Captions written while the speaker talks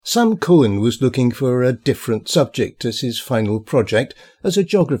Sam Cohen was looking for a different subject as his final project as a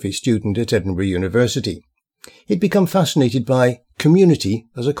geography student at Edinburgh University. He'd become fascinated by community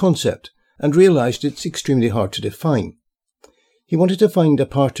as a concept and realised it's extremely hard to define. He wanted to find a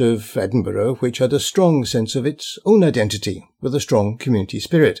part of Edinburgh which had a strong sense of its own identity, with a strong community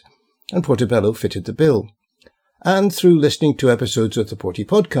spirit, and Portobello fitted the bill. And through listening to episodes of the Porty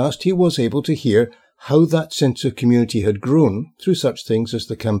Podcast, he was able to hear how that sense of community had grown through such things as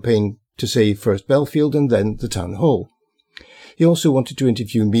the campaign to save first Belfield and then the town hall. He also wanted to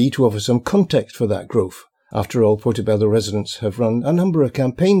interview me to offer some context for that growth. After all, Portobello residents have run a number of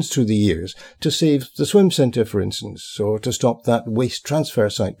campaigns through the years to save the swim centre, for instance, or to stop that waste transfer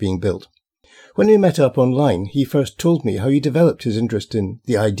site being built. When we met up online, he first told me how he developed his interest in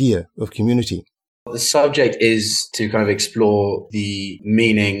the idea of community. The subject is to kind of explore the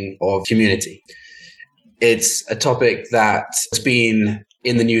meaning of community. It's a topic that's been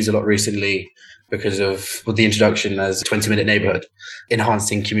in the news a lot recently because of the introduction as a 20-minute neighborhood,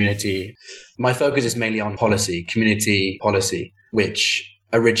 enhancing community. My focus is mainly on policy, community policy, which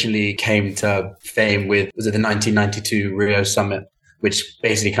originally came to fame with, was it the 1992 Rio Summit, which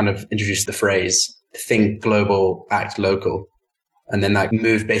basically kind of introduced the phrase, think global, act local. And then that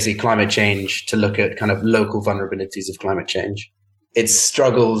moved basically climate change to look at kind of local vulnerabilities of climate change. It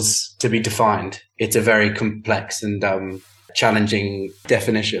struggles to be defined. It's a very complex and challenging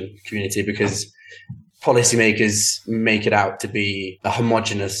definition, community, because policymakers make it out to be a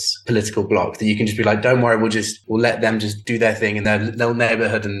homogenous political bloc that you can just be like, don't worry, we'll let them just do their thing in their little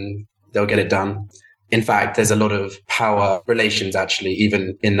neighborhood and they'll get it done. In fact, there's a lot of power relations actually,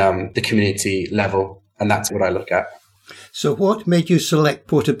 even in the community level. And that's what I look at. So what made you select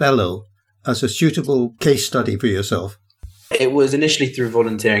Portobello as a suitable case study for yourself? It was initially through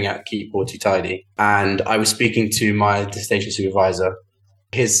volunteering at Keep Porty Tidy, and I was speaking to my dissertation supervisor.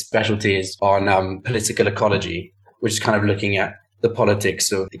 His specialty is on political ecology, which is kind of looking at the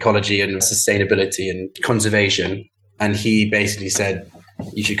politics of ecology and sustainability and conservation. And he basically said,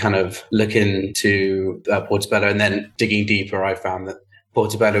 you should kind of look into Portobello. And then digging deeper, I found that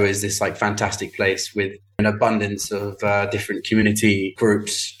Portobello is this like fantastic place with an abundance of different community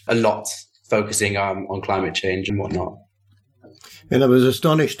groups, a lot focusing on climate change and whatnot. And I was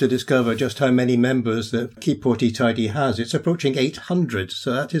astonished to discover just how many members that Keep Porty Tidy has. It's approaching 800,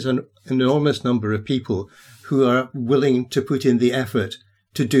 so that is an enormous number of people who are willing to put in the effort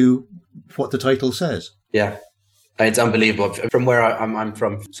to do what the title says. Yeah, it's unbelievable. From where I'm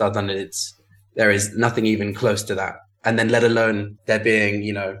from, South London, there is nothing even close to that. And then let alone there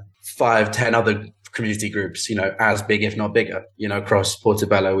being, 5, 10 other community groups, as big, if not bigger, across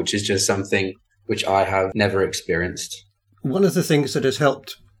Portobello, which is just something which I have never experienced. One of the things that has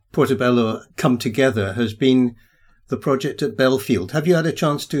helped Portobello come together has been the project at Belfield. Have you had a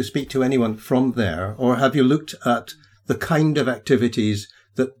chance to speak to anyone from there, or have you looked at the kind of activities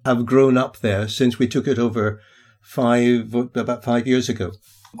that have grown up there since we took it over about 5 years ago?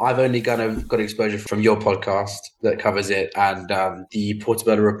 I've only kind of got exposure from your podcast that covers it, and the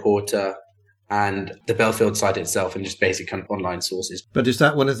Portobello Reporter and the Belfield site itself, and just basic kind of online sources. But is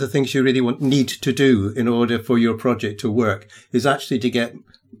that one of the things you really need to do in order for your project to work, is actually to get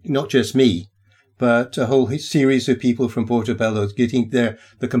not just me, but a whole series of people from Portobello getting the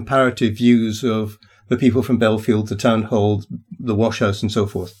comparative views of the people from Belfield, the town hall, the washhouse and so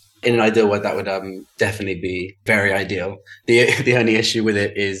forth? In an ideal world, that would definitely be very ideal. The only issue with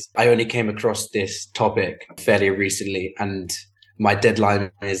it is I only came across this topic fairly recently, and my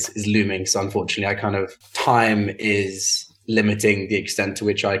deadline is looming. So unfortunately, time is limiting the extent to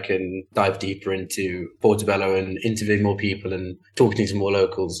which I can dive deeper into Portobello and interviewing more people and talking to more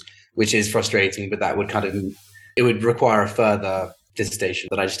locals, which is frustrating, but that would it would require a further dissertation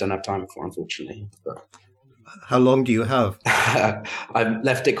that I just don't have time for, unfortunately. But how long do you have? I've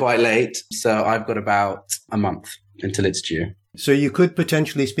left it quite late, so I've got about a month until it's due. So you could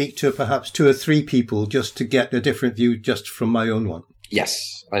potentially speak to perhaps 2 or 3 people just to get a different view just from my own one.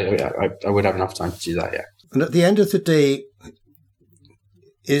 Yes, I would have enough time to do that, yeah. And at the end of the day,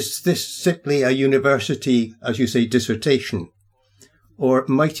 is this simply a university, as you say, dissertation? Or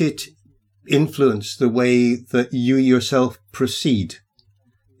might it influence the way that you yourself proceed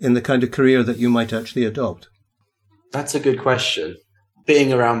in the kind of career that you might actually adopt? That's a good question.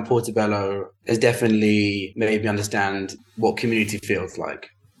 Being around Portobello has definitely made me understand what community feels like.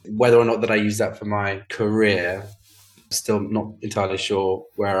 Whether or not that I use that for my career, still not entirely sure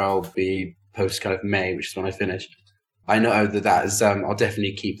where I'll be post kind of May, which is when I finish. I know that is, I'll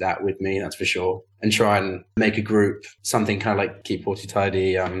definitely keep that with me, that's for sure, and try and make a group, something kind of like Keep Porty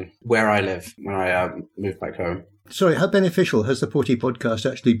Tidy, where I live when I move back home. Sorry, how beneficial has the Porty Podcast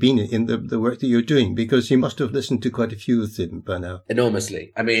actually been in the work that you're doing? Because you must have listened to quite a few of them by now.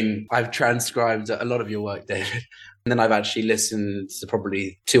 Enormously. I mean, I've transcribed a lot of your work, David, and then I've actually listened to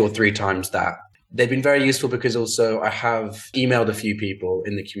probably 2 or 3 times that. They've been very useful because also I have emailed a few people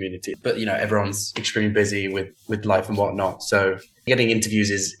in the community, but everyone's extremely busy with life and whatnot. So getting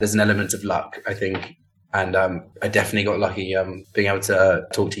interviews there's an element of luck, I think. And I definitely got lucky being able to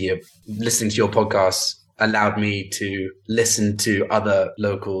talk to you. Listening to your podcast allowed me to listen to other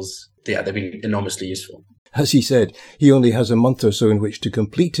locals. Yeah, they've been enormously useful. As he said, he only has a month or so in which to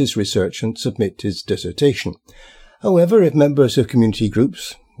complete his research and submit his dissertation. However, if members of community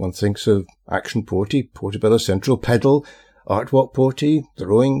groups, one thinks of Action Porty, Portobello Central, Pedal, Art Walk Porty, the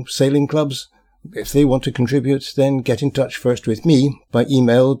rowing, sailing clubs, if they want to contribute, then get in touch first with me by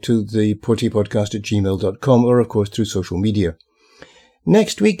email to the portypodcast@gmail.com or, of course, through social media.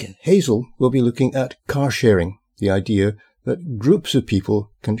 Next week, Hazel will be looking at car sharing, the idea that groups of people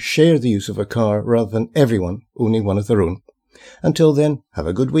can share the use of a car rather than everyone owning one of their own. Until then, have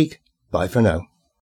a good week. Bye for now.